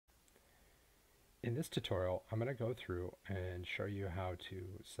In this tutorial, I'm going to go through and show you how to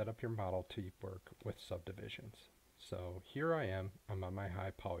set up your model to work with subdivisions. So here I am, I'm on my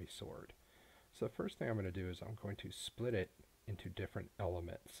high poly sword. So the first thing I'm going to do is I'm going to split it into different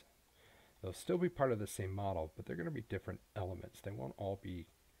elements. They'll still be part of the same model, but they're going to be different elements. They won't all be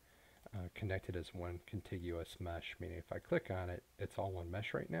connected as one contiguous mesh, meaning if I click on it, it's all one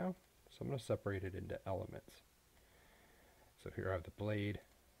mesh right now. So I'm going to separate it into elements. So here I have the blade.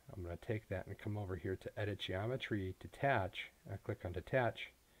 I'm going to take that and come over here to Edit Geometry, Detach. I click on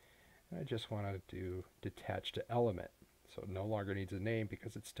Detach, and I just want to do Detach to Element. So it no longer needs a name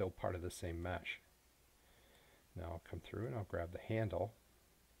because it's still part of the same mesh. Now I'll come through and I'll grab the handle.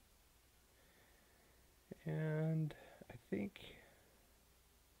 And I think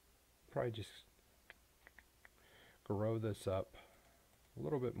probably just grow this up a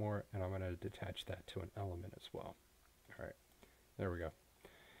little bit more, and I'm going to detach that to an element as well. All right, there we go.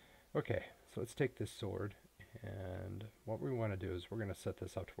 Okay, so let's take this sword, and what we want to do is we're going to set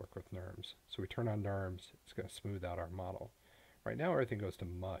this up to work with NURMS. So we turn on NURMS, it's going to smooth out our model. Right now everything goes to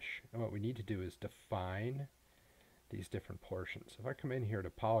mush, and what we need to do is define these different portions. If I come in here to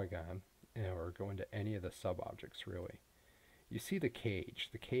polygon, or go into any of the sub-objects really, you see the cage.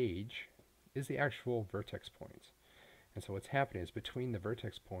 The cage is the actual vertex points. And so what's happening is between the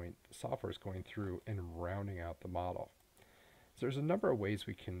vertex point, the software is going through and rounding out the model. So there's a number of ways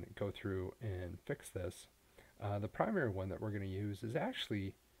we can go through and fix this. The primary one that we're going to use is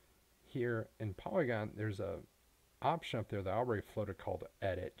actually here in Polygon. There's a option up there that I already floated called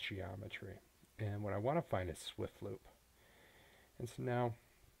Edit Geometry. And what I want to find is Swift Loop. And so now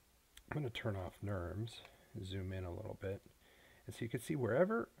I'm going to turn off NURMS, zoom in a little bit. And so you can see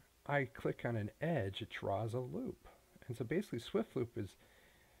wherever I click on an edge, it draws a loop. And so basically Swift Loop is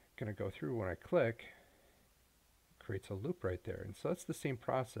going to go through when I click, creates a loop right there. And so that's the same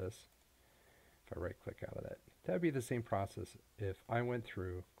process if I right click out of that. That'd be the same process if I went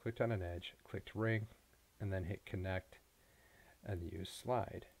through, clicked on an edge, clicked ring, and then hit connect and use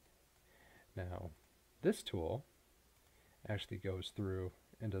slide. Now this tool actually goes through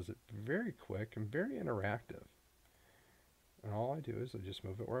and does it very quick and very interactive. And all I do is I just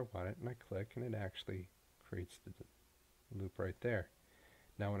move it where I want it, and I click, and it actually creates the loop right there.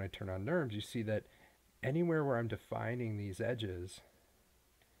 Now when I turn on NURMS, you see that anywhere where I'm defining these edges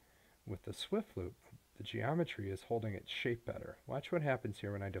with the Swift Loop, the geometry is holding its shape better. Watch what happens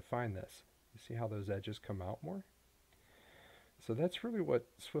here when I define this. You see how those edges come out more? So that's really what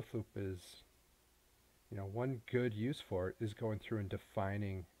Swift Loop is. You know, one good use for it is going through and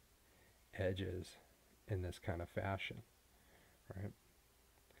defining edges in this kind of fashion, right?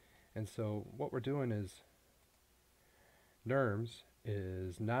 And so what we're doing is NURMS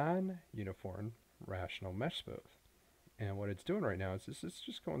is non-uniform rational mesh smooth. And what it's doing right now is it's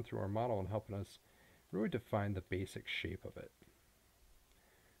just going through our model and helping us really define the basic shape of it.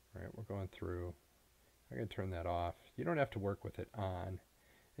 Right, we're going through. I can turn that off. You don't have to work with it on.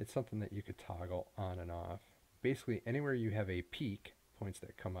 It's something that you could toggle on and off. Basically, anywhere you have a peak, points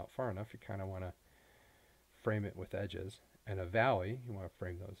that come out far enough, you kind of want to frame it with edges. And a valley, you want to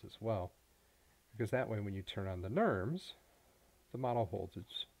frame those as well. Because that way, when you turn on the NURMS, the model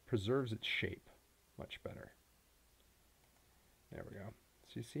preserves its shape much better. There we go.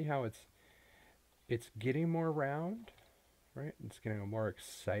 So you see how it's getting more round, right? It's getting a more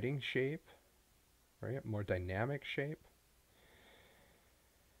exciting shape, right? More dynamic shape.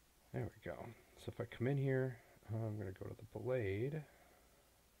 There we go. So if I come in here, I'm going to go to the blade.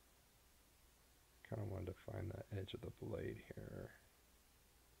 Kind of wanted to find the edge of the blade here.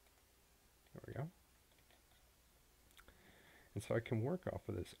 There we go. And so I can work off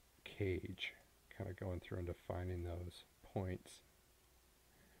of this cage, kind of going through and defining those points.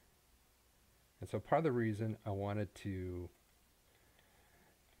 And so part of the reason I wanted to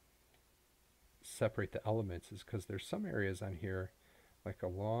separate the elements is because there's some areas on here, like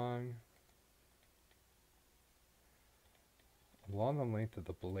along the length of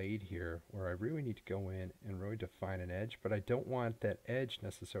the blade here, where I really need to go in and really define an edge, but I don't want that edge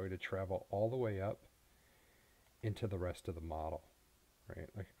necessarily to travel all the way up into the rest of the model, right?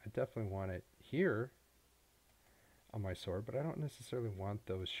 Like I definitely want it here on my sword, but I don't necessarily want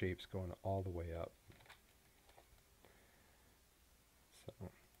those shapes going all the way up. So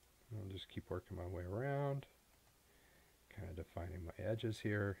I'll just keep working my way around, kind of defining my edges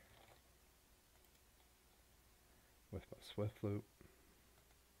here with my Swift Loop.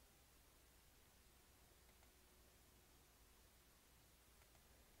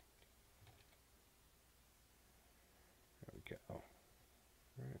 There we go. All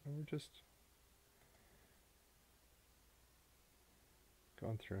right, and we're just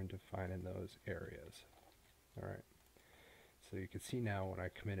going through and defining those areas. Alright, so you can see now when I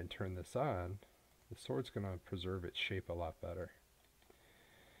come in and turn this on, the sword's going to preserve its shape a lot better.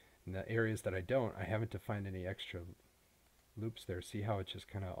 In the areas that I don't, I haven't defined any extra loops there. See how it just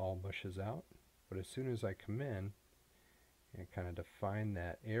kind of all mushes out? But as soon as I come in and kind of define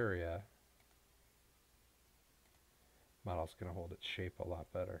that area, model's going to hold its shape a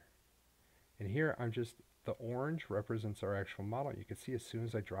lot better. And here I'm just, the orange represents our actual model. You can see as soon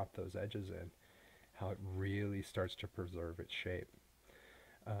as I drop those edges in, how it really starts to preserve its shape.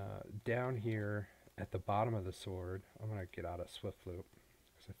 Down here at the bottom of the sword, I'm going to get out of Swift Loop,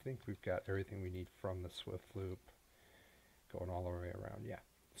 because I think we've got everything we need from the Swift Loop going all the way around. Yeah.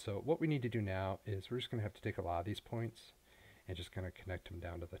 So what we need to do now is we're just going to have to take a lot of these points and just kind of connect them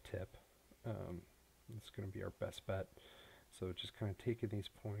down to the tip. It's going to be our best bet. So just kind of taking these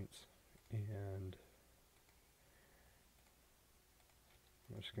points, and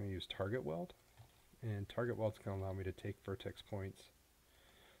I'm just going to use target weld. And target weld's going to allow me to take vertex points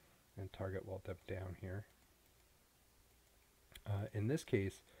and target weld them down here. In this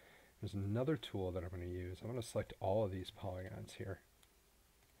case, there's another tool that I'm going to use. I'm going to select all of these polygons here.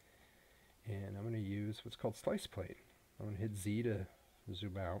 And I'm going to use what's called slice plane. I'm going to hit Z to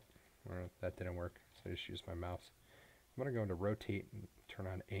zoom out. That didn't work, so I just used my mouse. I'm going to go into rotate and turn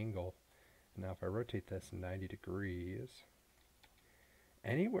on angle. And now if I rotate this 90 degrees,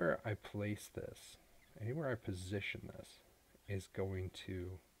 anywhere I place this, anywhere I position this, is going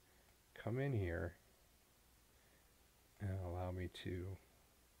to come in here and allow me to,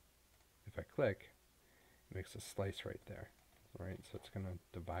 if I click, it makes a slice right there. Right, so it's going to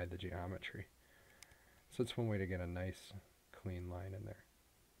divide the geometry. So it's one way to get a nice clean line in there.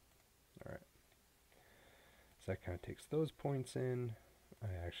 Alright, so that kind of takes those points in.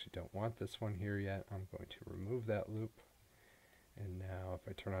 I actually don't want this one here yet. I'm going to remove that loop. And now if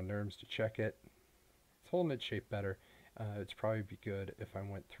I turn on NURMS to check it, it's holding its shape better. It's probably be good if I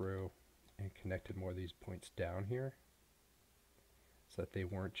went through and connected more of these points down here, so that they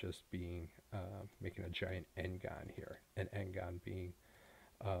weren't just being making a giant n-gon here. An n-gon being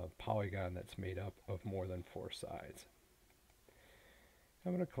a polygon that's made up of more than 4 sides.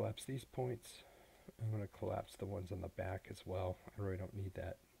 I'm going to collapse these points. I'm going to collapse the ones on the back as well. I really don't need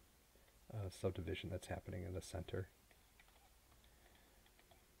that subdivision that's happening in the center.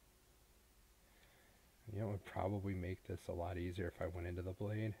 You know, it would probably make this a lot easier if I went into the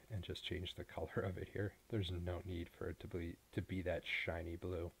blade and just changed the color of it here. There's no need for it to be that shiny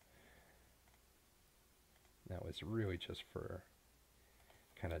blue. That was really just for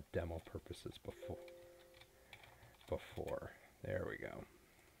kind of demo purposes before. There we go.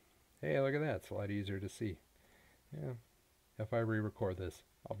 Hey, look at that. It's a lot easier to see. Yeah. If I re-record this,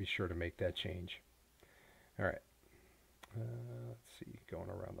 I'll be sure to make that change. Alright. Let's see. Going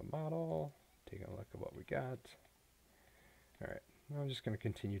around the model. Taking a look at what we got. Alright, I'm just going to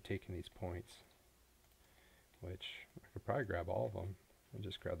continue taking these points, which I could probably grab all of them and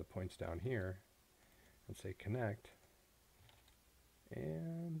just grab the points down here and say connect.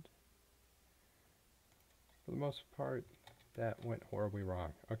 And for the most part, that went horribly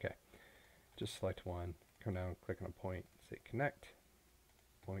wrong. Okay, just select one, come down, click on a point, say connect,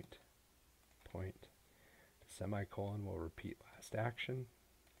 point, point, semicolon will repeat last action.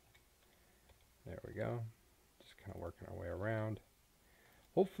 There we go. Just kind of working our way around.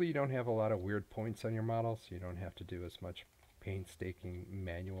 Hopefully you don't have a lot of weird points on your model, so you don't have to do as much painstaking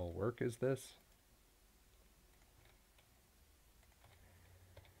manual work as this.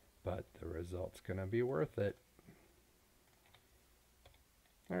 But the result's going to be worth it.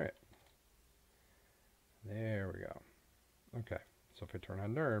 Alright. There we go. Okay, so if I turn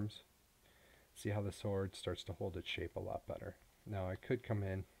on NURMS, see how the sword starts to hold its shape a lot better. Now I could come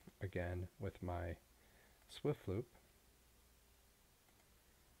in again with my Swift Loop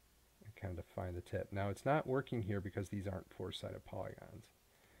and kind of define the tip. Now it's not working here because these aren't 4-sided polygons.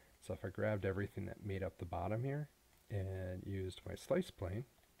 So if I grabbed everything that made up the bottom here and used my slice plane,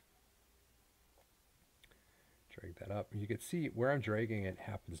 drag that up, and you can see where I'm dragging it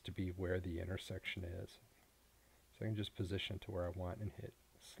happens to be where the intersection is. So I can just position to where I want and hit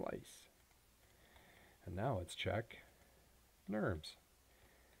slice. And now let's check NURMS.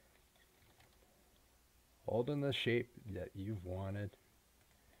 Holding the shape that you've wanted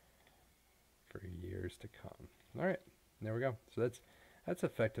for years to come. Alright, there we go. So that's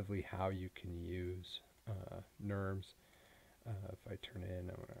effectively how you can use NURMS. If I turn in,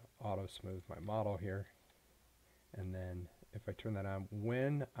 I'm going to auto smooth my model here. And then if I turn that on,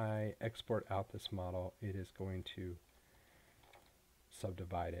 when I export out this model, it is going to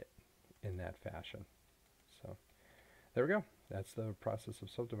subdivide it in that fashion. So there we go. That's the process of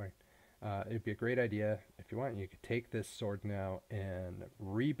subdividing. It'd be a great idea, if you want, you could take this sword now and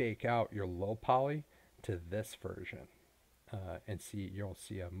rebake out your low poly to this version, and you'll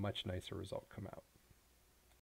see a much nicer result come out.